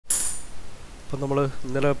അപ്പോൾ നമ്മൾ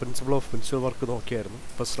ഇന്നലെ പ്രിൻസിപ്പിൾ ഓഫ് ഫിസിക്കൽ വർക്ക് നോക്കിയായിരുന്നു.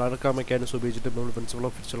 അപ്പോൾ സ്ലാർക്കാ മെക്കാനിക്സ് ഉപയോഗിച്ചിട്ട് നമ്മൾ പ്രിൻസിപ്പിൾ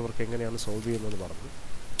ഓഫ് ഫിസിക്കൽ വർക്ക് എങ്ങനെയാണ് സോൾവ് ചെയ്യുന്നതെന്ന് പറഞ്ഞു.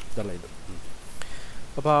 ഇതല്ല ഇത്.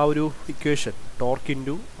 അപ്പോൾ ആ ഒരു ഇക്വേഷൻ ടോർക്ക്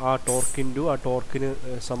ഇൻറ്റു ആ ടോർക്കിന്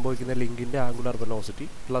സംഭവിക്കുന്ന ലിങ്കിൻ്റെ angular velocity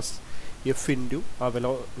plus F into ആ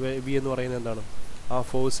വി എന്ന് പറയുന്നത് എന്താണ്, ആ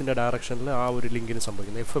ഫോഴ്സിൻ്റെ ഡയറക്ഷനിൽ ആ ഒരു ലിങ്കിന്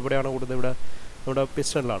സംഭവിക്കുന്നത്. എഫ് എവിടെയാണ് കൂടുതൽ, ഇവിടെ നമ്മുടെ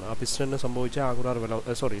പിസ്റ്റണിലാണ്. ആ പിസ്റ്റണിന് സംഭവിച്ച angular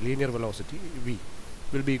linear velocity we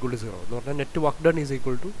will be equal to 0 എന്ന് പറഞ്ഞാൽ net work done is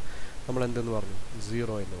equal to നമ്മൾ എന്തെന്ന് പറഞ്ഞു,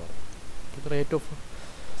 0 എന്ന് പറഞ്ഞു. ഇത് റേറ്റ് ഓഫ്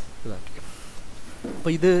ഇതാക്കി.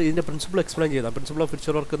 അപ്പോൾ ഇതിൻ്റെ പ്രിൻസിപ്പിൾ എക്സ്പ്ലെയിൻ ചെയ്താൽ പ്രിൻസിപ്പിൾ ഓഫ്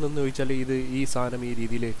ഫിസിക്കൽ വർക്ക് എന്ന് ചോദിച്ചാൽ ഈ സാധനം ഈ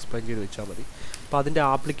രീതിയിൽ എക്സ്പ്ലെയിൻ ചെയ്ത് വെച്ചാൽ മതി. അപ്പോൾ അതിൻ്റെ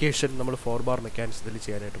ആപ്ലിക്കേഷൻ നമ്മൾ 4 ബാർ മെക്കാനിസത്തിൽ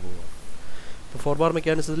ചെയ്യാനായിട്ട് പോവുകയാണ്. ഇപ്പോൾ 4 ബാർ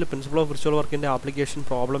മെക്കാനിസത്തിൽ പ്രിൻസിപ്പിൾ ഓഫ് ഫിസിക്കൽ വർക്കിൻ്റെ ആപ്ലിക്കേഷൻ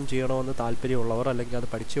പ്രോബ്ലം ചെയ്യണമെന്ന് താല്പര്യമുള്ളവർ അല്ലെങ്കിൽ അത്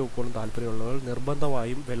പഠിച്ചു വെക്കണമെന്ന് താല്പര്യമുള്ളവർ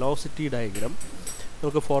നിർബന്ധമായും വെലോസിറ്റി ഡയഗ്രാം,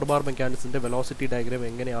 നമുക്ക് 4 ബാർ മെക്കാനിക്സിൻ്റെ വെലോസിറ്റി ഡയഗ്രാം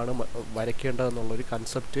എങ്ങനെയാണ് വരയ്ക്കേണ്ടതെന്നുള്ളൊരു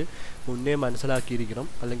കൺസെപ്റ്റ് മുന്നേ മനസ്സിലാക്കിയിരിക്കണം.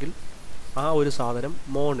 അല്ലെങ്കിൽ ആ ഒരു സാധനം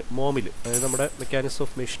മോമിൽ, അതായത് നമ്മുടെ മെക്കാനിക്സ്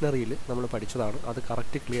ഓഫ് മെഷീനറിയിൽ നമ്മൾ പഠിച്ചതാണ്. അത്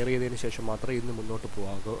കറക്റ്റ് ക്ലിയർ ചെയ്തതിന് ശേഷം മാത്രമേ ഇന്ന് മുന്നോട്ട്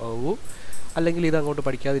പോകാവൂ. അല്ലെങ്കിൽ ഇത് അങ്ങോട്ട്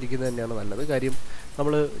പഠിക്കാതിരിക്കുന്നത് തന്നെയാണ് നല്ലത്. കാര്യം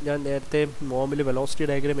ഞാൻ നേരത്തെ മോമിൽ വെലോസിറ്റി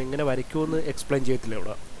ഡയഗ്രാം എങ്ങനെ വരയ്ക്കുമെന്ന് എക്സ്പ്ലെയിൻ ചെയ്യത്തില്ല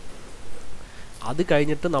ഇവിടെ. അത്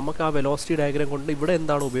കഴിഞ്ഞിട്ട് നമുക്ക് ആ വെലോസിറ്റി ഡയഗ്രാം കൊണ്ട് ഇവിടെ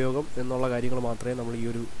എന്താണ് ഉപയോഗം എന്നുള്ള കാര്യങ്ങൾ മാത്രമേ നമ്മൾ ഈ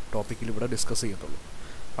ഒരു ടോപ്പിക്കിൽ ഇവിടെ ഡിസ്കസ് ചെയ്യത്തുള്ളൂ.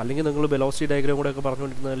 അല്ലെങ്കിൽ നിങ്ങൾ വെലോസിറ്റി ഡയഗ്രാം കൂടെ ഒക്കെ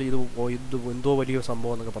പറഞ്ഞുകൊണ്ടിരുന്നാൽ ഇത് എന്തോ വലിയ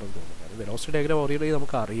സംഭവം എന്നൊക്കെ പറഞ്ഞു തോന്നും. കാരണം വെലോസിറ്റി ഡയഗ്രാം ഓൾറെഡി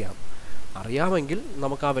നമുക്ക് അറിയാമെങ്കിൽ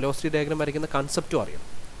നമുക്ക് ആ വെലോസിറ്റി ഡയഗ്രാം വരയ്ക്കുന്ന കൺസെപ്റ്റും അറിയാം,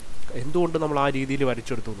 എന്തുകൊണ്ട് നമ്മൾ ആ രീതിയിൽ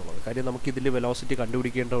വരച്ചെടുത്തു എന്നുള്ളത്. കാര്യം നമുക്കിതിൽ വെലോസിറ്റി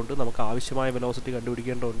കണ്ടുപിടിക്കേണ്ടതുണ്ട്, നമുക്ക് ആവശ്യമായ വെലോസിറ്റി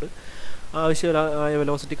കണ്ടുപിടിക്കേണ്ടതുണ്ട്. ആവശ്യമായ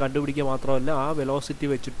വെലോസിറ്റി കണ്ടുപിടിക്കുക മാത്രമല്ല, ആ വെലോസിറ്റി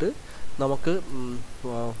വെച്ചിട്ട് നമുക്ക്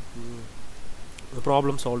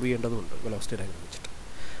പ്രോബ്ലം സോൾവ് ചെയ്യേണ്ടതുണ്ട് വെലോസിറ്റി ഡയഗ്രാം വെച്ചിട്ട്.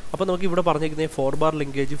 അപ്പോൾ നമുക്ക് ഇവിടെ പറഞ്ഞിരിക്കുന്നത് 4 bar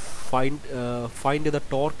linkage find the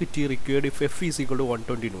torque T required if F is equal to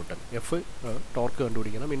 120 newton. F torque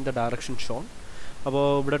കണ്ടുപിടിക്കണം ഇൻ ദ ഡയറക്ഷൻ ഷോൺ. അപ്പോൾ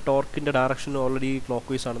ഇവിടെ ടോർക്കിൻ്റെ ഡയറക്ഷൻ ഓൾറെഡി ക്ലോക്ക്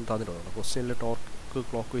വൈസ് ആണെന്ന് തന്നിട്ടുണ്ട്. ക്വസ്റ്റ്യനിൽ ടോർക്ക്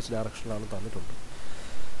ക്ലോക്ക് വൈസ് ഡയറക്ഷനിലാണ് തന്നിട്ടുണ്ട്.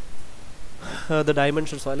 ദ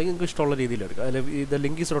ഡയമെൻഷൻസ് അല്ലെങ്കിൽ നിങ്ങൾക്ക് ഇഷ്ടമുള്ള രീതിയിൽ എടുക്കുക. അല്ലെങ്കിൽ the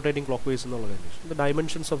link is rotating clock vice എന്നുള്ള condition. The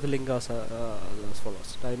dimensions of the link as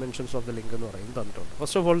follows. Dimensions of the link എന്ന് പറയുന്നത് തന്നിട്ടുണ്ട്.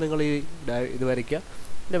 ഫസ്റ്റ് ഓഫ് ഓൾ നിങ്ങൾ ഇത് വരയ്ക്കുക,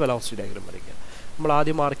 ഇതിൻ്റെ വെലോസിറ്റി ഡയഗ്രാം വരയ്ക്കുക. നമ്മൾ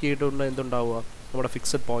ആദ്യം മാർക്ക് ചെയ്തിട്ടുണ്ട് എന്തുണ്ടാവുക, നമ്മുടെ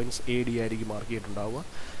ഫിക്സഡ് പോയിൻറ്റ്സ് AD ആയിരിക്കും mark ചെയ്തിട്ടുണ്ടാവുക.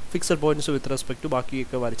 Fixed points with respect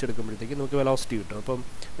ബാക്കിയൊക്കെ വരച്ചെടുക്കുമ്പോഴത്തേക്ക് നമുക്ക് വെലോസിറ്റി കിട്ടും. അപ്പം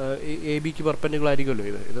AB ക്ക് പെർപെൻഡിക്കുലർ ആയിരിക്കുമല്ലോ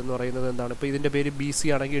ഇതെന്ന് പറയുന്നത് എന്താണ്. ഇപ്പോൾ ഇതിൻ്റെ പേര്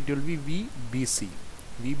BC ആണെങ്കിൽ ഇറ്റ് വിൽ ബി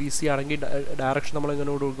VBC ആണെങ്കിൽ ഡയറക്ഷൻ നമ്മൾ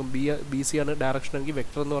എങ്ങനെ കൊടുക്കും, BC ആണ് ഡയറക്ഷൻ എങ്കിൽ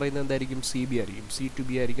വെക്ടർ എന്ന് പറയുന്നത് എന്തായിരിക്കും, CB ആയിരിക്കും. C to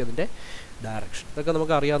B ആയിരിക്കും അതിൻ്റെ ഡയറക്ഷൻ. ഇതൊക്കെ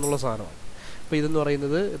നമുക്ക് അറിയാവുന്ന സാധനമാണ്. അപ്പോൾ ഇതെന്ന്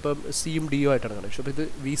പറയുന്നത് ഇപ്പം സിയും ഡിയും ആയിട്ടാണ് കണക്ഷൻ. അപ്പോൾ ഇത്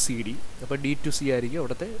VCD, അപ്പോൾ D to C ആയിരിക്കും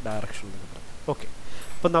അവിടുത്തെ ഡയറക്ഷൻ എന്ന് പറയുന്നത്. ഓക്കെ,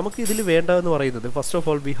 അപ്പോൾ നമുക്ക് ഇതിൽ വേണ്ടതെന്ന് പറയുന്നത് first of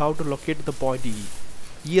all we have to locate the point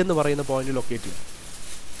E എന്ന് പറയുന്ന പോയിന്റ് ലൊക്കേറ്റ് ചെയ്യാം.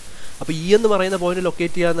 അപ്പോൾ E എന്ന് പറയുന്ന പോയിന്റ്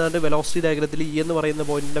ലൊക്കേറ്റ് ചെയ്യാന്നാണ്ട് വെലോസിറ്റി ഡയഗ്രത്തിൽ E എന്ന് പറയുന്ന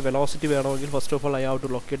പോയിന്റിൻ്റെ വെലോസിറ്റി വേണമെങ്കിൽ first of all I have to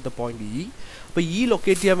locate the point E. അപ്പോൾ E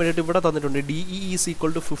ലൊക്കേറ്റ് ചെയ്യാൻ വേണ്ടിയിട്ട് ഇവിടെ തന്നിട്ടുണ്ട് DE is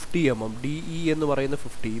equal to 50 mm. DE എന്ന് പറയുന്ന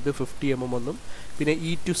 50, ഇത് 50 mm എന്നും പിന്നെ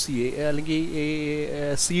E to C അല്ലെങ്കിൽ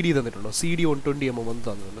CD തന്നിട്ടുണ്ടോ, CD 120 mm എന്ന്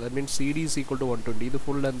തന്നിട്ടുണ്ട്. That means CD is equal to 120. ഇത്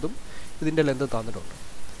ഫുൾ ലെന്തും ഇതിൻ്റെ ലെന്തും തന്നിട്ടുണ്ട്.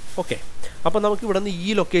 ഓക്കെ, അപ്പോൾ നമുക്ക് ഇവിടെ നിന്ന്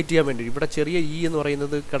E ലൊക്കേറ്റ് ചെയ്യാൻ വേണ്ടി ഇവിടെ ചെറിയ E എന്ന്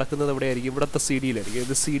പറയുന്നത് കിടക്കുന്നത് എവിടെയായിരിക്കും, ഇവിടുത്തെ CD-യിലായിരിക്കും.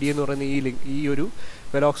 ഇത് CD എന്ന് പറയുന്ന ഈ ഒരു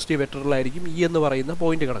വെലോസിറ്റി വെക്ടറിലായിരിക്കും E എന്ന് പറയുന്ന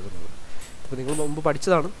പോയിന്റ് കിടക്കുന്നത്. അപ്പോൾ നിങ്ങൾ മുമ്പ്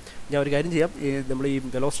പഠിച്ചതാണ്. ഞാൻ ഒരു കാര്യം ചെയ്യാം, നമ്മൾ ഈ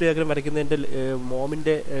വെലോസിറ്റി ഡയഗ്രാം വരയ്ക്കുന്നതിൻ്റെ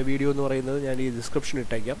മോമിൻ്റെ വീഡിയോ എന്ന് പറയുന്നത് ഞാൻ ഈ ഡിസ്ക്രിപ്ഷൻ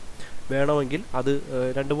ഇട്ടേക്കാം. വേണമെങ്കിൽ അത്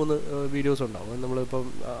 2-3 വീഡിയോസ് ഉണ്ടാവും. നമ്മളിപ്പം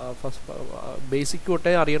ഫസ്റ്റ് ബേസിക്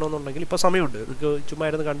തൊട്ടേ അറിയണമെന്നുണ്ടെങ്കിൽ ഇപ്പോൾ സമയമുണ്ട്, നിങ്ങൾക്ക് ചുമ്മാ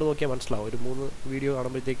ഇരുന്ന് കണ്ടു നോക്കിയാൽ മനസ്സിലാവും. ഒരു 3 വീഡിയോ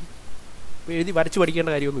കാണുമ്പോഴത്തേക്ക് എഴുതി വരച്ച് പഠിക്കേണ്ട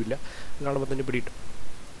കാര്യമൊന്നുമില്ല, കാണുമ്പോൾ തന്നെ പിടിയിട്ടു.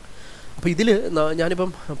 അപ്പോൾ ഇതിൽ ഞാനിപ്പം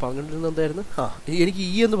പറഞ്ഞുകൊണ്ടിരുന്നത് എന്തായിരുന്നു, എനിക്ക്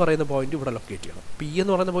E എന്ന് പറയുന്ന പോയിന്റ് ഇവിടെ ലൊക്കേറ്റ് ചെയ്യണം. അപ്പോൾ E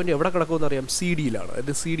എന്ന് പറയുന്ന പോയിന്റ് എവിടെ കിടക്കുമെന്ന് അറിയാം, CD-യിലാണ്.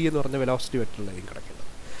 അത് CD എന്ന് പറഞ്ഞ വെലോസിറ്റി വെക്ടറിലായിരിക്കും കിടക്കുന്നത്.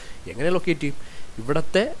 എങ്ങനെ ലൊക്കേറ്റ് ചെയ്യും,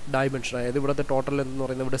 ഇവിടുത്തെ ഡയമെൻഷൻ, അതായത് ഇവിടുത്തെ ടോട്ടൽ എന്ന്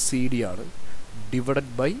പറയുന്നത് ഇവിടെ CD ആണ്,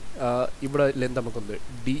 ഡിവൈഡഡ് ബൈ ഇവിടെ ലെന്ത് നമുക്കുണ്ട്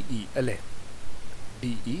DE അല്ലേ,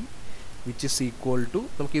 DE which is equal to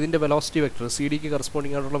നമുക്ക് ഇതിൻ്റെ വെലോസിറ്റി വെക്ടർ CD-ക്ക്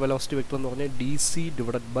കറസ്പോണ്ടിങ് ആയിട്ടുള്ള വെലോസിറ്റി വെക്ടർ എന്ന് പറഞ്ഞാൽ DC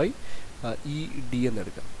ഡിവൈഡഡ് ബൈ ED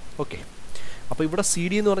എന്നെടുക്കാം. ഓക്കെ, അപ്പോൾ ഇവിടെ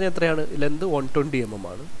CD എന്ന് പറഞ്ഞാൽ എത്രയാണ്, ലെന്ത് 120 mm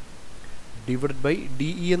ആണ്, ഡിവൈഡഡ് ബൈ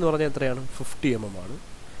DE എന്ന് പറഞ്ഞാൽ എത്രയാണ്, 50 mm ആണ്,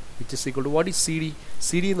 which is equal to what is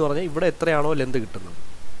CD എന്ന് പറഞ്ഞാൽ ഇവിടെ എത്രയാണോ ലെന്ത് കിട്ടുന്നത്.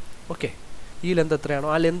 ഓക്കെ, ഈ ലെന്ത് എത്രയാണോ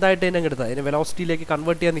ആ ലെന്തായിട്ട് തന്നെ എടുത്താൽ അതിനെ വെലോസിറ്റിയിലേക്ക്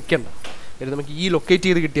കൺവേർട്ട് ചെയ്യാൻ നിൽക്കണ്ട. അല്ലെങ്കിൽ നമുക്ക് E ലൊക്കേറ്റ്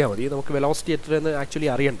ചെയ്ത് കിട്ടിയാൽ മതി, നമുക്ക് വെലോസിറ്റി എത്രയെന്ന് ആക്ച്വലി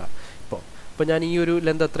അറിയണ്ട. അപ്പോൾ ഞാൻ ഈ ഒരു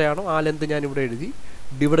ലെന്ത് എത്രയാണോ ആ ലെന്ത് ഞാൻ ഇവിടെ എഴുതി,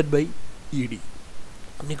 ഡിവൈഡഡ് ബൈ ED.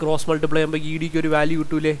 ഇനി ക്രോസ് മൾട്ടിപ്ലൈ ചെയ്യുമ്പോൾ EDക്ക് ഒരു വാല്യൂ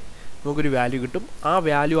കിട്ടൂലേ, നമുക്കൊരു വാല്യൂ കിട്ടും. ആ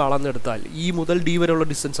വാല്യൂ അളന്നെടുത്താൽ E മുതൽ D വരെയുള്ള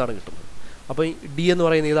ഡിസ്റ്റൻസാണ് കിട്ടുന്നത്. അപ്പോൾ D എന്ന്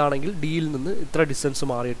പറയുന്ന ഇതാണെങ്കിൽ ഡിയിൽ നിന്ന് ഇത്ര ഡിസ്റ്റൻസ്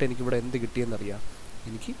മാറിയിട്ട് എനിക്കിവിടെ എന്ത് കിട്ടിയെന്നറിയാം,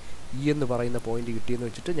 എനിക്ക് ഇ എന്ന് പറയുന്ന പോയിന്റ് കിട്ടിയെന്ന്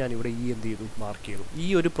വെച്ചിട്ട് ഞാൻ ഇവിടെ ഇ എന്ത് ചെയ്തു, മാർക്ക് ചെയ്തു. ഈ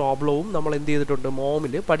ഒരു പ്രോബ്ലവും നമ്മൾ എന്ത് ചെയ്തിട്ടുണ്ട്,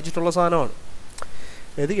 മോമിൽ പഠിച്ചിട്ടുള്ള സാധനമാണ്.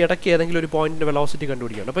 അതായത് ഇടയ്ക്ക് ഏതെങ്കിലും ഒരു പോയിന്റിൻ്റെ വെലോസിറ്റി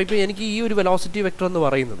കണ്ടുപിടിക്കുകയാണ്. അപ്പോൾ ഇപ്പോൾ എനിക്ക് ഈ ഒരു വെലോസിറ്റി വെക്ടർ എന്ന്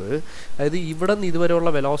പറയുന്നത്, അതായത് ഇവിടെ നിന്ന് ഇതുവരെയുള്ള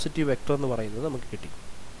വെലോസിറ്റി വെക്ടർ എന്ന് പറയുന്നത് നമുക്ക് കിട്ടി.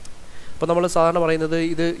 അപ്പോൾ നമ്മൾ സാധാരണ പറയുന്നത്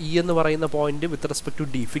ഇത് ഇ എന്ന് പറയുന്ന point with respect to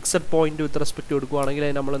D, fixed point with respect എടുക്കുകയാണെങ്കിൽ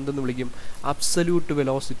അതിന് നമ്മൾ എന്തെന്ന് വിളിക്കും, അബ്സല്യൂട്ട്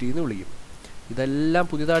വെലോസിറ്റി എന്ന് വിളിക്കും. ഇതെല്ലാം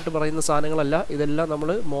പുതിയതായിട്ട് പറയുന്ന സാധനങ്ങളല്ല, ഇതെല്ലാം നമ്മൾ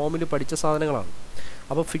മോമിൽ പഠിച്ച സാധനങ്ങളാണ്.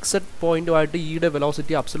 അപ്പോൾ ഫിക്സഡ് പോയിന്റുമായിട്ട് ഇയുടെ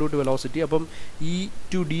വെലോസിറ്റി അബ്സല്യൂട്ട് വെലോസിറ്റി. അപ്പം ഇ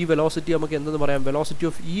ടു ഡി വെലോസിറ്റി നമുക്ക് എന്തെന്ന് പറയാം, velocity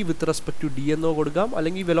of E with respect to D എന്നോ കൊടുക്കാം,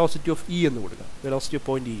 അല്ലെങ്കിൽ വെലോസിറ്റി ഓഫ് ഇ എന്ന് കൊടുക്കാം, വെലോസിറ്റി ഓഫ്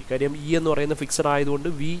പോയിന്റ് ഇ. കാര്യം ഇ എന്ന് പറയുന്ന ഫിക്സഡ് ആയതുകൊണ്ട്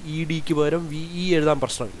വി ഇ ഡിക്ക് പകരം വി ഇ എഴുതാൻ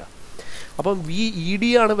പ്രശ്നമില്ല. അപ്പം വി ഇ ഡി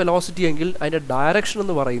ആണ് വെലോസിറ്റി എങ്കിൽ അതിൻ്റെ ഡയറക്ഷൻ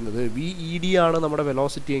എന്ന് പറയുന്നത്, വി ഇ ഡി ആണ് നമ്മുടെ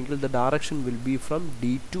വെലോസിറ്റി എങ്കിൽ the direction will be from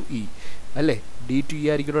D to E, അല്ലേ? ഡി ടു ഇ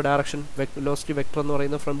ആയിരിക്കും ഡയറക്ഷൻ. വെലോസിറ്റി വെക്ടർ എന്ന്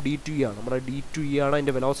പറയുന്നത് ഫ്രം ഡി ടു ഇ ആണ്. നമ്മുടെ ഡി ടു ഇ ആണ്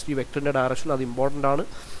അതിൻ്റെ വെലോസിറ്റി വെക്ടറിൻ്റെ ഡയറക്ഷൻ. അത് ഇമ്പോർട്ടൻ്റ് ആണ്.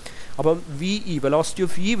 അപ്പം V E, velocity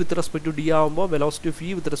of E with respect to D ആകുമ്പോൾ velocity of E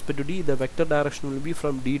with respect to D the vector direction will be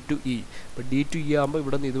from D to E. ഇപ്പോൾ D to E ആകുമ്പോൾ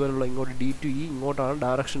ഇവിടെ നിന്ന് ഇതുവരെയുള്ള ഇങ്ങോട്ട് ഡി ടു ഇ ഇങ്ങോട്ടാണ്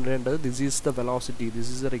direction ഇടേണ്ടത്. This is the velocity, this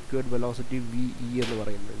is the required velocity V E എന്ന്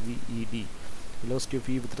പറയുന്നത്, V E D. Velocity of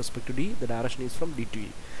E with respect to D the direction is from D to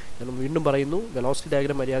E. ഞാൻ വീണ്ടും പറയുന്നു, velocity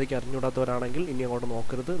diagram മര്യാദയ്ക്ക് അറിഞ്ഞുകൂടാത്തവരാണെങ്കിൽ ഇനി അങ്ങോട്ട്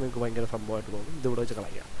നോക്കരുത്, നിങ്ങൾക്ക് ഭയങ്കര സംഭവമായിട്ട് തോന്നും. ഇതിവിടെ വെച്ച്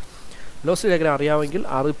കളയുക. വെലോസിറ്റി ഡയഗ്രാം അറിയാമെങ്കിൽ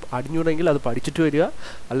അത് അറിഞ്ഞൂടെങ്കിൽ അത് പഠിച്ചിട്ട് വരിക,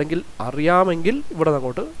 അല്ലെങ്കിൽ അറിയാമെങ്കിൽ ഇവിടെ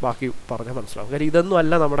അങ്ങോട്ട് ബാക്കി പറഞ്ഞാൽ മനസ്സിലാവും. കാര്യം ഇതൊന്നും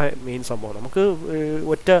അല്ല നമ്മുടെ മെയിൻ സംഭവം. നമുക്ക്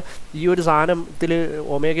ഒറ്റ ഈ ഒരു സാധനത്തിൽ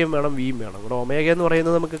ഒമേഗയും വേണം വിയും വേണം. ഇവിടെ ഒമേഗ എന്ന്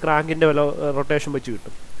പറയുന്നത് നമുക്ക് ക്രാങ്കിൻ്റെ റൊട്ടേഷൻ വെച്ച്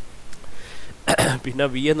കിട്ടും. പിന്നെ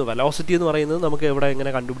വി എന്ന് വെലോസിറ്റി എന്ന് പറയുന്നത് നമുക്ക് എവിടെ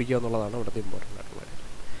എങ്ങനെ കണ്ടുപിടിക്കുക എന്നുള്ളതാണ് ഇവിടുത്തെ ഇമ്പോർട്ടൻ്റ് ആയിട്ടുള്ള കാര്യം.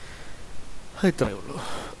 ഇത്രയേ ഉള്ളൂ.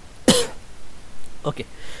 ഓക്കെ,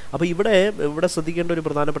 അപ്പോൾ ഇവിടെ ശ്രദ്ധിക്കേണ്ട ഒരു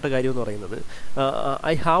പ്രധാനപ്പെട്ട കാര്യം എന്ന് പറയുന്നത്,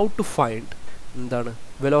 ഐ ഹാവ് ടു ഫൈൻഡ് എന്താണ്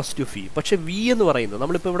വെലോസിറ്റി ഓഫ് വി. പക്ഷേ വി എന്ന് പറയുന്നത്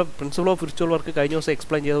നമ്മളിപ്പോൾ ഇവിടെ പ്രിൻസിപ്പിൾ ഓഫ് വിർച്വൽ വർക്ക് കഴിഞ്ഞ ദിവസം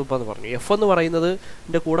എക്സ്പ്ലെയിൻ ചെയ്തപ്പോൾ എന്ന് പറഞ്ഞു, എഫ് എന്ന്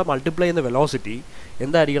പറയുന്നതിൻ്റെ കൂടെ മൾട്ടിപ്ലൈ ചെയ്യുന്ന വെലോസിറ്റി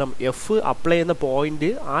എന്തായിരിക്കണം, എഫ് അപ്ലൈ ചെയ്യുന്ന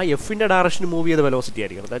പോയിന്റ് ആ എഫിൻ്റെ ഡയറക്ഷന് മൂവ് ചെയ്ത വെലോസിറ്റി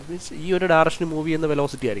ആയിരിക്കണം. ദാറ്റ് മീൻസ് ഈ ഒരു ഡയറക്ഷന് മൂവ് ചെയ്യുന്ന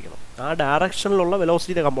വെലോസിറ്റി ആയിരിക്കണം, ആ ഡയറക്ഷനിലുള്ള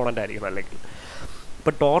വെലോസിറ്റിയുടെ കമ്പോണൻ്റ് ആയിരിക്കണം. അല്ലെങ്കിൽ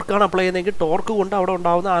ഇപ്പോൾ ടോർക്കാണ് അപ്ലൈ ചെയ്യുന്നതെങ്കിൽ ടോർക്ക് കൊണ്ട് അവിടെ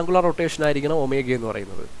ഉണ്ടാകുന്ന ആംഗുലർ റൊട്ടേഷൻ ആയിരിക്കണം ഒമേഗ എന്ന്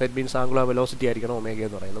പറയുന്നത്. ദാറ്റ് മീൻസ് ആംഗുലർ വെലോസിറ്റി ആയിരിക്കണം ഒമേഗ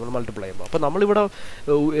എന്ന് പറയുന്നത് നമ്മൾ മൾട്ടിപ്ലൈ ചെയ്യുമ്പോൾ. അപ്പോൾ നമ്മളിവിടെ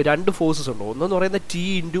രണ്ട് ഫോഴ്സസ് ഉണ്ട്. ഒന്നെന്ന് പറയുന്നത് ടി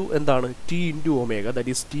ഇൻറ്റു എന്താണ്, T into omega,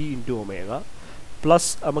 that is T into omega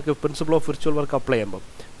plus നമുക്ക് principle of virtual work apply ചെയ്യുമ്പോൾ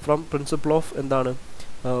ഫ്രം പ്രിൻസിപ്പിൾ ഓഫ് എന്താണ്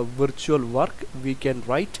virtual work we can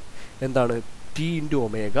write എന്താണ് T into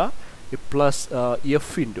omega plus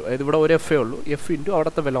F into, അതായത് ഇവിടെ ഒരു എഫേ ഉള്ളൂ, എഫ് ഇൻറ്റു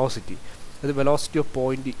അവിടുത്തെ വെലോസിറ്റി, അത് വെലോസിറ്റി ഓഫ്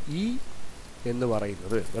പോയിന്റ് ഇ എന്ന്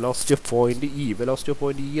പറയുന്നത്, velocity of point E, velocity of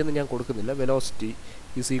point E എന്ന് ഞാൻ കൊടുക്കുന്നില്ല, വെലോസിറ്റി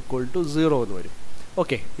ഈസ് ഈക്വൽ ടു 0 എന്ന് വരും.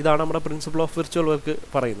 ഓക്കെ, ഇതാണ് നമ്മുടെ പ്രിൻസിപ്പിൾ ഓഫ് വിർച്വൽ വർക്ക്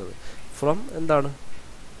പറയുന്നത്. ഫ്രം എന്താണ്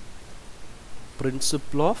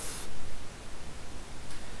പ്രിൻസിപ്പിൾ ഓഫ്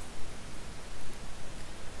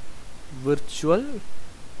വിർച്വൽ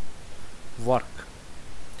വർക്ക്.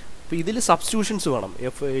 അപ്പോൾ ഇതിൽ സബ്സ്റ്റിറ്റ്യൂഷൻസ് വേണം.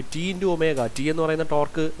 ടി ഇൻറ്റു ഒമേഗ, ടി എന്ന് പറയുന്ന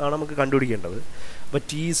ടോർക്ക് ആണ് നമുക്ക് കണ്ടുപിടിക്കേണ്ടത്. അപ്പോൾ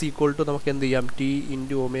ടി ഈസ് ഈക്വൽ ടു നമുക്ക് എന്ത് ചെയ്യാം, T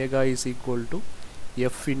into omega is equal to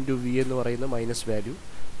F into V എന്ന് പറയുന്ന മൈനസ് വാല്യൂ.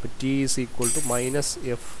 അപ്പോൾ T is equal to minus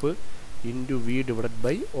F into V divided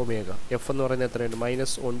by omega. F എന്ന് പറയുന്നത് എത്രയുണ്ട്,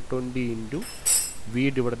 -120 into V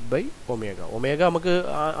divided by omega. Omega നമുക്ക്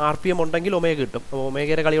RPM ഉണ്ടെങ്കിൽ ഒമേഗ കിട്ടും. അപ്പോൾ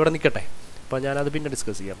ഒമേഗയുടെ കളി ഇവിടെ നിൽക്കട്ടെ, അപ്പോൾ ഞാനത് പിന്നെ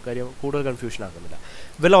ഡിസ്കസ് ചെയ്യാം, കാര്യം കൂടുതൽ കൺഫ്യൂഷൻ ആക്കുന്നില്ല.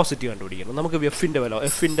 വെലോസിറ്റി കണ്ടുപിടിക്കണം നമുക്ക്.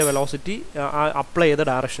 എഫിൻ്റെ വെലോസിറ്റി അപ്ലൈ ചെയ്ത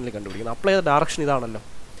ഡയറക്ഷനിൽ കണ്ടുപിടിക്കണം. അപ്ലൈ ചെയ്ത ഡയറക്ഷൻ ഇതാണല്ലോ.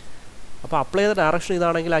 അപ്പോൾ അപ്ലൈ ചെയ്ത ഡയറക്ഷൻ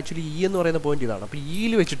ഇതാണെങ്കിൽ ആക്ച്വലി ഇ എന്ന് പറയുന്ന പോയിന്റ് ഇതാണ്. അപ്പോൾ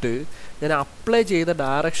ഇയിൽ വെച്ചിട്ട് ഞാൻ അപ്ലൈ ചെയ്ത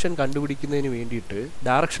ഡയറക്ഷൻ കണ്ടുപിടിക്കുന്നതിന് വേണ്ടിയിട്ട്,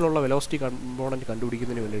 ഡയറക്ഷനുള്ള വെലോസിറ്റി കമ്പോണൻറ്റ്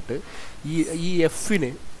കണ്ടുപിടിക്കുന്നതിന് വേണ്ടിയിട്ട് ഈ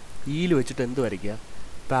എഫിന് ഇയിൽ വെച്ചിട്ട് എന്ത് വരയ്ക്കുക,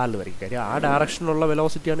 പാരലൽ വരയ്ക്കുക. കാര്യം ആ ഡയറക്ഷനുള്ള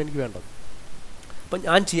വെലോസിറ്റിയാണ് എനിക്ക് വേണ്ടത്. അപ്പം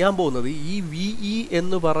ഞാൻ ചെയ്യാൻ പോകുന്നത് ഈ വി ഇ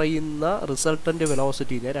എന്ന് പറയുന്ന റിസൾട്ടൻ്റ്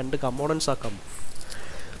വെലോസിറ്റീനെ രണ്ട് കമ്പോണൻസ് ആക്കാൻ പോകും.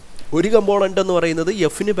 ഒരു കമ്പോണൻ്റ് എന്ന് പറയുന്നത്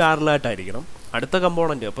എഫിന് പാരലായിട്ടായിരിക്കണം. അടുത്ത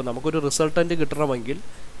കമ്പോണൻറ്റ്, അപ്പോൾ നമുക്കൊരു റിസൾട്ടൻ്റ് കിട്ടണമെങ്കിൽ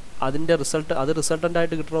അതിൻ്റെ റിസൾട്ടൻ്റ്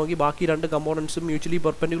ആയിട്ട് കിട്ടണമെങ്കിൽ ബാക്കി രണ്ട് കമ്പോണൻസും മ്യൂച്വലി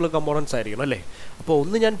പെർപെൻഡിക്കുലർ കമ്പോണൻസ് ആയിരിക്കണം, അല്ലേ? അപ്പോൾ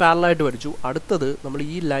ഒന്ന് ഞാൻ പാരലായിട്ട് വരച്ചു, അടുത്തത് നമ്മൾ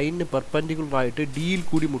ഈ ലൈനിന് പെർപെൻഡിക്കുലർ ആയിട്ട് ഡിയിൽ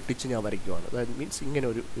കൂടി മുട്ടിച്ച് ഞാൻ വരയ്ക്കുവാണ്. ദാറ്റ് മീൻസ് ഇങ്ങനെ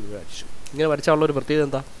ഒരു ഇത് വരച്ചു. ഇങ്ങനെ വരച്ചാലുള്ള ഒരു പ്രത്യേകത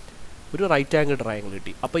എന്താ, ഒരു റൈറ്റ് ആംഗിൾ ട്രയാങ്കിൾ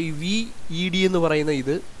കിട്ടി. അപ്പോൾ ഈ വി ഇ ഡി എന്ന് പറയുന്ന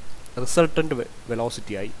ഇത് റിസൾട്ടൻ്റ്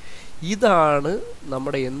വെലോസിറ്റി ആയി. ഇതാണ്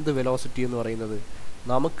നമ്മുടെ എന്ത് വെലോസിറ്റി എന്ന് പറയുന്നത്,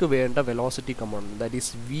 നമുക്ക് വേണ്ട velocity component. That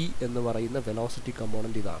is V എന്ന് പറയുന്ന വെലോസിറ്റി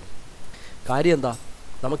കമ്പോണൻറ്റ് ഇതാണ്. കാര്യം എന്താ,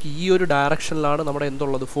 നമുക്ക് ഈ ഒരു ഡയറക്ഷനിലാണ് നമ്മുടെ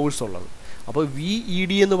എന്തുള്ളത്, ഫോഴ്സ് ഉള്ളത്. അപ്പോൾ വി ഇ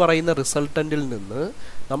ഡി എന്ന് പറയുന്ന റിസൾട്ടൻറ്റിൽ നിന്ന്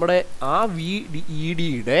നമ്മുടെ ആ വി ഇ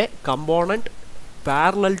ഡിയുടെ component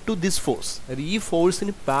parallel to this force, അതായത് ഈ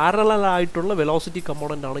ഫോഴ്സിന് പാരലലായിട്ടുള്ള വെലോസിറ്റി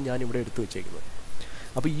കമ്പോണൻ്റ് ആണ് ഞാൻ ഇവിടെ എടുത്തു വെച്ചേക്കുന്നത്.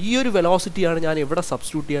 അപ്പോൾ ഈ ഒരു വെലോസിറ്റിയാണ് ഞാൻ എവിടെ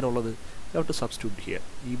സബ്സ്റ്റിറ്റ്യൂട്ട് ചെയ്യാനുള്ളത്, you have to substitute here.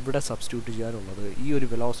 ഇവിടെ സബ്സ്റ്റിറ്റ്യൂട്ട് ചെയ്യാനുള്ളത് ഈ ഒരു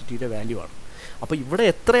വെലോസിറ്റിയുടെ വാല്യൂ ആണ്. അപ്പോൾ ഇവിടെ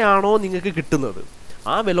എത്രയാണോ നിങ്ങൾക്ക് കിട്ടുന്നത്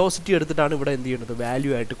ആ വെലോസിറ്റി എടുത്തിട്ടാണ് ഇവിടെ എന്ത് ചെയ്യേണ്ടത്,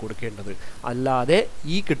 വാല്യൂ ആയിട്ട് കൊടുക്കേണ്ടത്. അല്ലാതെ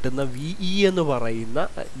ഈ കിട്ടുന്ന VE എന്ന് പറയുന്ന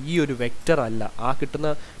ഈ ഒരു വെക്റ്റർ അല്ല. ആ കിട്ടുന്ന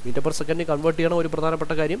മീറ്റർ പെർ സെക്കൻഡിന് കൺവേർട്ട് ചെയ്യണ ഒരു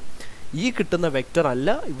പ്രധാനപ്പെട്ട കാര്യം, ഈ കിട്ടുന്ന വെക്റ്റർ അല്ല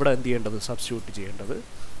ഇവിടെ എന്ത് ചെയ്യേണ്ടത്, സബ്സ്റ്റിറ്റ്യൂട്ട് ചെയ്യേണ്ടത്.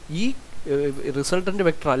 ഈ റിസൾട്ടൻ്റ്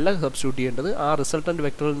വെക്റ്റർ അല്ല സബ്സ്റ്റിറ്റ്യൂട്ട് ചെയ്യേണ്ടത്. ആ റിസൾട്ടൻ്റ്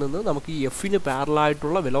വെക്റ്ററിൽ നിന്ന് നമുക്ക് ഈ എഫിന്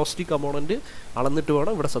പാരലായിട്ടുള്ള വെലോസിറ്റി കമ്പോണൻറ്റ് അളന്നിട്ട്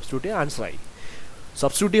വേണം ഇവിടെ സബ്സ്റ്റിറ്റ്യൂട്ട് ചെയ്യാൻ. ആൻസറായി.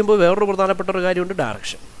 സബ്സ്റ്റിറ്റ്യൂട്ട് ചെയ്യുമ്പോൾ വേറൊരു പ്രധാനപ്പെട്ട ഒരു കാര്യമുണ്ട്,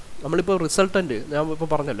 ഡയറക്ഷൻ. നമ്മളിപ്പോൾ റിസൾട്ടൻ്റ് ഞാൻ ഇപ്പോൾ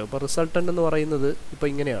പറഞ്ഞല്ലോ, ഇപ്പോൾ റിസൾട്ടൻ്റ് എന്ന് പറയുന്നത് ഇപ്പോൾ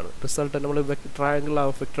ഇങ്ങനെയാണ്. റിസൾട്ടൻ്റ് നമ്മൾ ട്രയാങ്കിൾ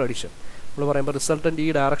ഓഫ് വെക്റ്റർ അഡിഷൻ നമ്മൾ പറയുമ്പോൾ റിസൾട്ടൻ്റ് ഈ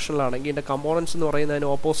ഡയറക്ഷനിലാണെങ്കിൽ ഇതിൻ്റെ കമ്പോണൻസ് എന്ന് പറയുന്നതിന്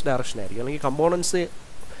ഓപ്പോസിറ്റ് ഡയറക്ഷൻ ആയിരിക്കും, അല്ലെങ്കിൽ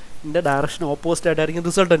കമ്പോണൻസിൻ്റെ ഡയറക്ഷൻ ഓപ്പോസിറ്റ് ആയിട്ടായിരിക്കും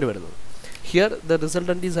റിസൾട്ടൻ്റ് വരുന്നത്. Here the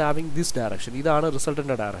resultant is having this direction. ഇതാണ്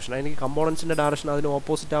റിസൾട്ടൻ്റെ ഡയറക്ഷൻ. അതിന് കമ്പോണൻസിൻ്റെ ഡയറക്ഷൻ അതിന്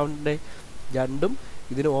ഓപ്പോസിറ്റ് ആവേണ്ട, രണ്ടും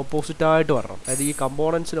ഇതിന് ഓപ്പോസിറ്റായിട്ട് വരണം. അതായത് ഈ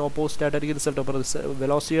കമ്പോണൻസിന് ഓപ്പോസിറ്റ് ആയിട്ടായിരിക്കും റിസൾട്ട്. അപ്പോൾ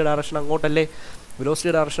വെലോസിറ്റിയുടെ ഡയറക്ഷൻ അങ്ങോട്ടല്ലേ,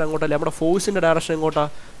 വെലോസിറ്റി ഡയറക്ഷൻ അങ്ങോട്ടല്ലേ. നമ്മുടെ ഫോഴ്സിൻ്റെ ഡയറക്ഷൻ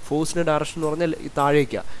എങ്ങോട്ടാണ്, ഫോഴ്സിൻ്റെ ഡയറക്ഷൻ എന്ന് പറഞ്ഞാൽ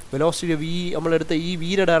താഴേക്കാണ്. വെലോസിറ്റി നമ്മളെടുത്ത ഈ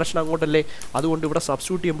വിയുടെ ഡയറക്ഷൻ അങ്ങോട്ടല്ലേ. അതുകൊണ്ട് ഇവിടെ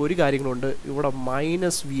സബ്സ്റ്റിറ്റ്യൂട്ട് ചെയ്യുമ്പോൾ ഒരു കാര്യങ്ങളുണ്ട്, ഇവിടെ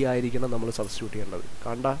 -v ആയിരിക്കണം നമ്മൾ സബ്സ്റ്റിറ്റ്യൂട്ട് ചെയ്യേണ്ടത്.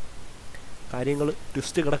 കണ്ട കാര്യങ്ങൾ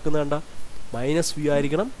ട്വിസ്റ്റ് കിടക്കുന്ന കണ്ട, -v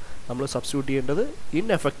ആയിരിക്കണം നമ്മൾ സബ്സ്റ്റിറ്റ്യൂട്ട് ചെയ്യേണ്ടത്. ഇൻ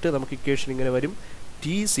എഫക്റ്റ് നമുക്ക് ഇക്വേഷൻ ഇങ്ങനെ വരും, T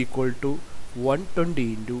 =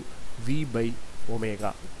 120 × V/ω.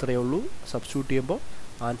 ഇത്രയേ ഉള്ളൂ. സബ്സ്റ്റിറ്റ്യൂട്ട് ചെയ്യുമ്പോൾ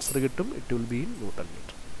ആൻസർ കിട്ടും. It will be in newton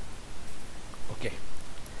metre. Okay,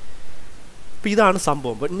 അപ്പോൾ ഇതാണ്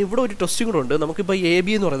സംഭവം. പിന്നെ ഇവിടെ ഒരു ടെസ്റ്റും കൂടെ ഉണ്ട്. നമുക്കിപ്പോൾ AB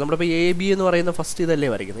എന്ന് പറയുന്നത്, നമ്മളിപ്പോൾ AB എന്ന് പറയുന്ന ഫസ്റ്റ് ഇതല്ലേ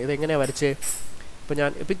വരയ്ക്കുന്നത്. ഇതെങ്ങനെയാണ് വരച്ചേ? ഇപ്പോൾ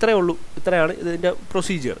ഇത്രയേ ഉള്ളൂ, ഇത്രയാണ് ഇതിൻ്റെ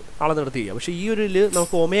പ്രൊസീജിയർ, അളന്നെടുത്ത് ചെയ്യുക. പക്ഷേ ഈ ഒരു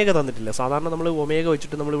നമുക്ക് ഒമേഗ തന്നിട്ടില്ല. സാധാരണ നമ്മൾ ഒമേഗ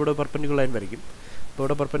വെച്ചിട്ട് നമ്മളിവിടെ പെർപെൻഡിക്കുലർ ലൈൻ വരയ്ക്കും. അപ്പോൾ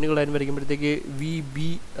ഇവിടെ പെർപെൻഡിക്കുലർ ലൈൻ വരയ്ക്കുമ്പോഴത്തേക്ക്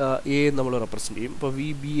VBA നമ്മൾ റെപ്രസെൻറ്റ് ചെയ്യും. ഇപ്പോൾ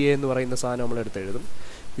VBA എന്ന് പറയുന്ന സാധനം നമ്മൾ എടുത്ത് എഴുതും,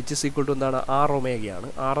 വിച്ച് ഇസ് ഈക്വൽ ടു എന്താണ്, R ഒമേഗയാണ്.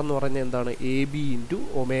 R എന്ന് പറഞ്ഞാൽ എന്താണ്, AB ×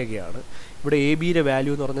 ഒമേഗയാണ്. ഇവിടെ ABയുടെ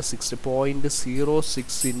വാല്യൂ എന്ന് പറഞ്ഞാൽ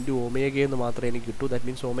 6.06 × ഒമേഗ എന്ന് മാത്രമേ എനിക്ക് കിട്ടൂ. ദാറ്റ്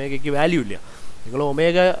മീൻസ് ഒമേഗയ്ക്ക് വാല്യൂ ഇല്ല. നിങ്ങൾ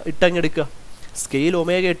omega ഇട്ടങ്ങെടുക്കുക, scale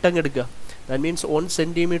omega ഇട്ടങ്ങെടുക്കുക. That means 1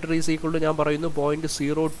 centimetre is equal to ഞാൻ പറയുന്നു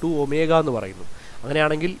 0.02 ഒമേഗ എന്ന് പറയുന്നു.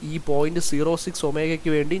 അങ്ങനെയാണെങ്കിൽ ഈ 0.06 ഒമേഗയ്ക്ക്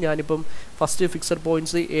വേണ്ടി ഞാനിപ്പം first fixed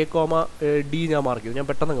points A, D ഞാൻ മാർക്ക് ചെയ്തു. ഞാൻ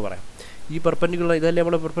പെട്ടെന്ന് പറയാം. ഈ പെർപെൻഡിക്കുലർ ഇതല്ലേ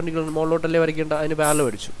നമ്മൾ പെർപെൻഡിക്കുലർ മുകളിലോട്ടല്ലേ വരയ്ക്കേണ്ട, അതിന് പാരലൽ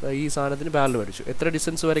വരച്ചു. ഈ സാധനത്തിന് പാരലൽ വരച്ചു. എത്ര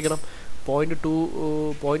ഡിസ്റ്റൻസ് വരയ്ക്കണം,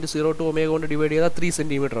 0.02 ഒമേഗ കൊണ്ട് ഡിവൈഡ് ചെയ്താൽ 3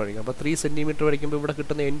 സെൻറ്റിമീറ്റർ വരയ്ക്കും. അപ്പോൾ 3 സെൻറ്റിമീറ്റർ വരയ്ക്കുമ്പോൾ ഇവിടെ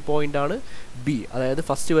കിട്ടുന്ന എൻ പോയിൻ്റാണ് B. അതായത്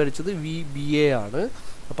ഫസ്റ്റ് വരച്ചത് VBA ആണ്.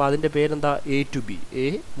 അപ്പോൾ അതിൻ്റെ പേരെന്താ, A to B. A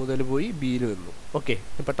മുതൽ പോയി Bയിൽ നിന്നു. ഓക്കെ,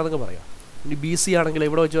 പെട്ടെന്ന് പറയാം. ഇനി BC ആണെങ്കിൽ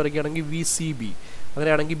ഇവിടെ വെച്ച് വരയ്ക്കുകയാണെങ്കിൽ VCB.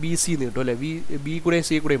 അങ്ങനെയാണെങ്കിൽ BC എന്ന് കിട്ടും അല്ലേ. B കൂടെയും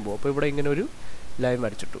C കൂടെയും പോകും. അപ്പോൾ ഇവിടെ ഇങ്ങനെ ഒരു ലൈൻ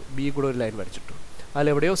വരച്ചിട്ടു, B കൂടെ ഒരു ലൈൻ വരച്ചിട്ടു,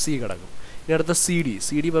 അതിലെവിടെയോ C കിടക്കും. ഇനി അടുത്ത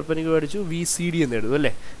CD പെർപെൻഡിക്കുലർ വരച്ചു, VCD എന്ന് എഴുതും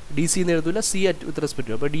അല്ലേ. DC എന്ന് എഴുതില്ല, C വിത്ത് റെസ്പെക്ട്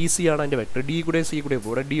ടു. അപ്പോൾ DC ആണ് അതിൻ്റെ വെക്ടർ. D കൂടെയും C കൂടെയും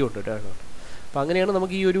പോകും. ഇവിടെ D ഉണ്ട് കേട്ടോ. അപ്പോൾ അങ്ങനെയാണ്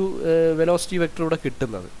നമുക്ക് ഈ ഒരു വെലോസിറ്റി വെക്ടർ ഇവിടെ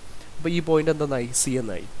കിട്ടുന്നത്. അപ്പോൾ ഈ പോയിൻ്റ് എന്തായി, C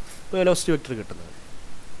എന്നായി. ഇപ്പോൾ വെലോസിറ്റി വെക്ടർ കിട്ടുന്നത്.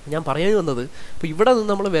 ഞാൻ പറയാൻ വന്നത്, ഇപ്പോൾ ഇവിടെ നിന്ന്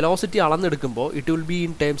നമ്മൾ velocity അളന്നെടുക്കുമ്പോൾ it will be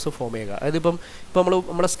in terms of omega. അതായത് ഇപ്പം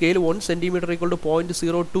നമ്മുടെ സ്കെയിൽ 1 സെൻറ്റിമീറ്റർ =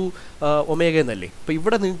 0.02 ഒമേഗ എന്നല്ലേ. ഇപ്പോൾ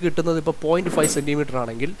ഇവിടെ നിങ്ങൾക്ക് കിട്ടുന്നത് ഇപ്പോൾ 0.5 സെൻറ്റിമീറ്റർ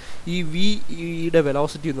ആണെങ്കിൽ ഈ വിയുടെ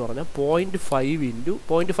വെലോസിറ്റി എന്ന് പറഞ്ഞാൽ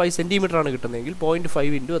 0.5 സെൻറ്റിമീറ്റർ ആണ് കിട്ടുന്നതെങ്കിൽ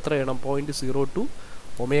 0.5 എത്ര ചെയ്യണം, 0.02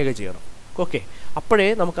 ഒമേഗ ചെയ്യണം. ഓക്കെ, അപ്പോഴേ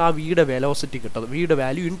നമുക്ക് ആ വിയുടെ വെലോസിറ്റി കിട്ടുന്നത്, വിയുടെ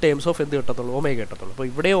വാല്യൂ ഇൻ ടേംസ് ഓഫ് എന്ത് കിട്ടത്തുള്ളൂ, ഒമേഗ കിട്ടത്തുള്ളൂ. അപ്പോൾ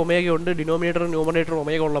ഇവിടെ ഒമേഗ ഉണ്ട്, ഡിനോമിനേറ്റർ ന്യൂമറേറ്റർ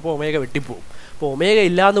ഒമേഗ ഉള്ളപ്പോൾ ഒമേഗ വെട്ടിപ്പോവും. അപ്പോൾ ഒമേഗ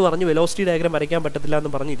ഇല്ല എന്ന് പറഞ്ഞ് വെലോസിറ്റി ഡയഗ്രാം വരയ്ക്കാൻ പറ്റത്തില്ല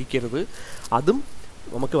എന്ന് പറഞ്ഞിരിക്കരുത്. അതും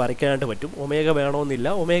നമുക്ക് വരയ്ക്കാനായിട്ട് പറ്റും. ഒമേഗ വേണമെന്നില്ല,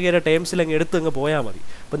 ഒമേഗയുടെ ടേംസിൽ അങ്ങ് എടുത്തങ്ങ് പോയാൽ മതി.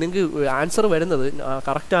 അപ്പോൾ നിങ്ങൾക്ക് ആൻസർ വരുന്നത്,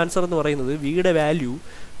 കറക്റ്റ് ആൻസർ എന്ന് പറയുന്നത് വിയുടെ വാല്യൂ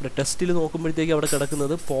ഇവിടെ ടെസ്റ്റിൽ നോക്കുമ്പോഴത്തേക്ക് അവിടെ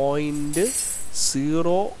കിടക്കുന്നത്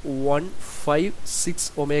 0.0156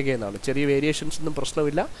 ഒമേഗ എന്നാണ്. ചെറിയ വേരിയേഷൻസ് ഒന്നും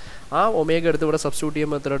പ്രശ്നമില്ല. ആ ഒമേഗ എടുത്ത് ഇവിടെ സബ്സ്റ്റിറ്റ്യൂട്ട്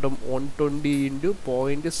ചെയ്യുമ്പോൾ എത്ര കിട്ടും, 120 ×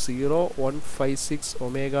 0.0156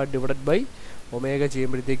 ഒമേഗ ഡിവൈഡഡ് ബൈ ഒമേഗ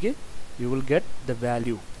ചെയ്യുമ്പോഴത്തേക്ക് you will get the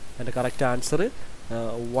value. അതിൻ്റെ കറക്റ്റ് ആൻസർ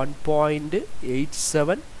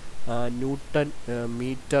 1.87 ന്യൂട്ടൺ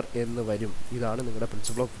മീറ്റർ എന്ന് വരും. ഇതാണ് നിങ്ങളുടെ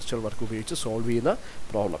പ്രിൻസിപ്പിൾ ഓഫ് വിർച്വൽ വർക്ക് ഉപയോഗിച്ച് സോൾവ് ചെയ്യുന്ന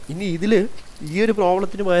പ്രോബ്ലം. ഇനി ഇതിൽ ഈ ഒരു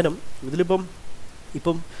പ്രോബ്ലത്തിന് പകരം ഇതിലിപ്പം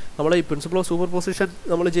നമ്മൾ ഈ പ്രിൻസിപ്പിൾ ഓഫ് സൂപ്പർ പൊസിഷൻ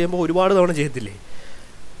നമ്മൾ ചെയ്യുമ്പോൾ ഒരുപാട് തവണ ചെയ്യത്തില്ലേ,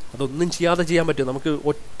 അതൊന്നും ചെയ്യാതെ ചെയ്യാൻ പറ്റും. നമുക്ക്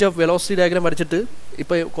ഒറ്റ വെലോസിറ്റി ഡയഗ്രാം വരച്ചിട്ട്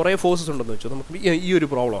ഇപ്പോൾ കുറേ ഫോഴ്സസ് ഉണ്ടെന്ന് വെച്ചോ, നമുക്ക് ഈ ഒരു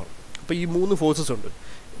പ്രോബ്ലമാണ്. അപ്പോൾ ഈ 3 ഫോഴ്സസ് ഉണ്ട്.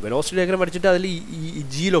 വെലോസിറ്റി ഡയഗ്രാം വരച്ചിട്ട് അതിൽ ഈ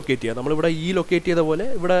G ലൊക്കേറ്റ് ചെയ്യുക. നമ്മളിവിടെ E ലൊക്കേറ്റ് ചെയ്ത പോലെ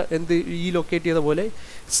ഇവിടെ E ലൊക്കേറ്റ് ചെയ്ത പോലെ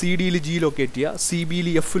CD-യിൽ G ലൊക്കേറ്റ് ചെയ്യുക, CB-യിൽ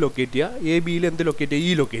F ലൊക്കേറ്റ് ചെയ്യുക, AB-യിൽ എന്ത് ലൊക്കേറ്റ്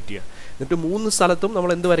ചെയ്യുക, E ലൊക്കേറ്റ് ചെയ്യുക. എന്നിട്ട് 3 സ്ഥലത്തും നമ്മൾ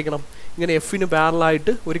എന്ത് വരയ്ക്കണം, ഇങ്ങനെ F-ന്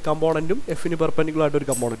പാരലായിട്ട് ഒരു കമ്പോണൻറ്റും F-ന് പെർപെൻഡിക്കുലർ ആയിട്ട് ഒരു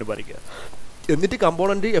കമ്പോണൻറ്റും വരയ്ക്കുക. എന്നിട്ട്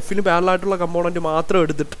കമ്പോണൻറ്റ് F-ന് പാരലായിട്ടുള്ള കമ്പോണൻറ്റ് മാത്രം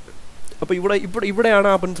എടുത്തിട്ട്, അപ്പോൾ ഇവിടെയാണ്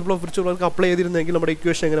ആ principle of virtual work apply ചെയ്തിരുന്നെങ്കിൽ നമ്മുടെ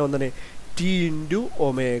ഇക്വേഷൻ എങ്ങനെ വന്നേ, T ×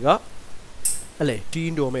 ഒമേഗ അല്ലേ, T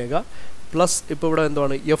 × ഒമേഗ പ്ലസ് ഇപ്പോൾ ഇവിടെ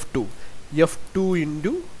എന്താണ് എഫ് ടു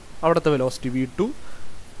ഇൻറ്റു അവിടുത്തെ വെലോസിറ്റി v2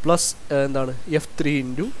 പ്ലസ് എന്താണ് F3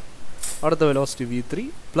 ഇൻറ്റു അവിടുത്തെ വെലോസിറ്റി v3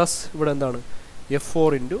 പ്ലസ് ഇവിടെ എന്താണ് F4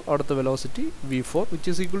 ഇൻറ്റു അവിടുത്തെ velocity v4 which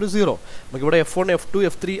is equal to 0. നമുക്കിവിടെ F1 F2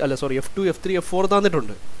 F3 അല്ല സോറി F2 F3 F4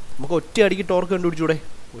 തന്നിട്ടുണ്ട്. നമുക്ക് ഒറ്റ അടിക്ക് ടോർക്ക് കണ്ടുപിടിച്ചൂടെ?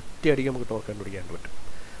 ഒറ്റ അടിക്ക് നമുക്ക് ടോർക്ക് കണ്ടുപിടിക്കാൻ പറ്റും.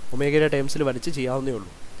 ഒമേഗയുടെ ടൈംസിൽ വലിച്ച് ചെയ്യാവുന്നേ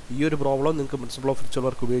ഉള്ളൂ. ഈ ഒരു പ്രോബ്ലം നിങ്ങൾക്ക് പ്രിൻസിപ്പിൾ ഓഫ് ഫ്രിക്ച്വൽ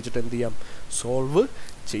വർക്ക് ഉപയോഗിച്ചിട്ട് എന്ത് ചെയ്യാം? സോൾവ്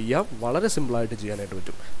ചെയ്യാം. വളരെ സിമ്പിളായിട്ട് ചെയ്യാനായിട്ട്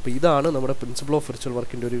പറ്റും. അപ്പോൾ ഇതാണ് നമ്മുടെ പ്രിൻസിപ്പിൾ ഓഫ് ഫ്രിക്ച്വൽ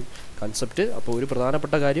വർക്കിൻ്റെ ഒരു കൺസെപ്റ്റ്. അപ്പോൾ ഒരു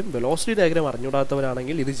പ്രധാനപ്പെട്ട കാര്യം, വെലോസിറ്റി ഡയഗ്രാം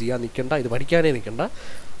അറിഞ്ഞൂടാത്തവരാണെങ്കിൽ ഇത് ചെയ്യാൻ നിൽക്കണ്ട, ഇത് പഠിക്കാനേ നിൽക്കണ്ട.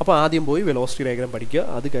 അപ്പോൾ ആദ്യം പോയി വെലോസിറ്റി ഡയഗ്രാം പഠിക്കുക.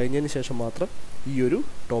 അത് കഴിഞ്ഞതിന് ശേഷം മാത്രം ഈ ഒരു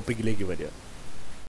ടോപ്പിക്കിലേക്ക് വരിക.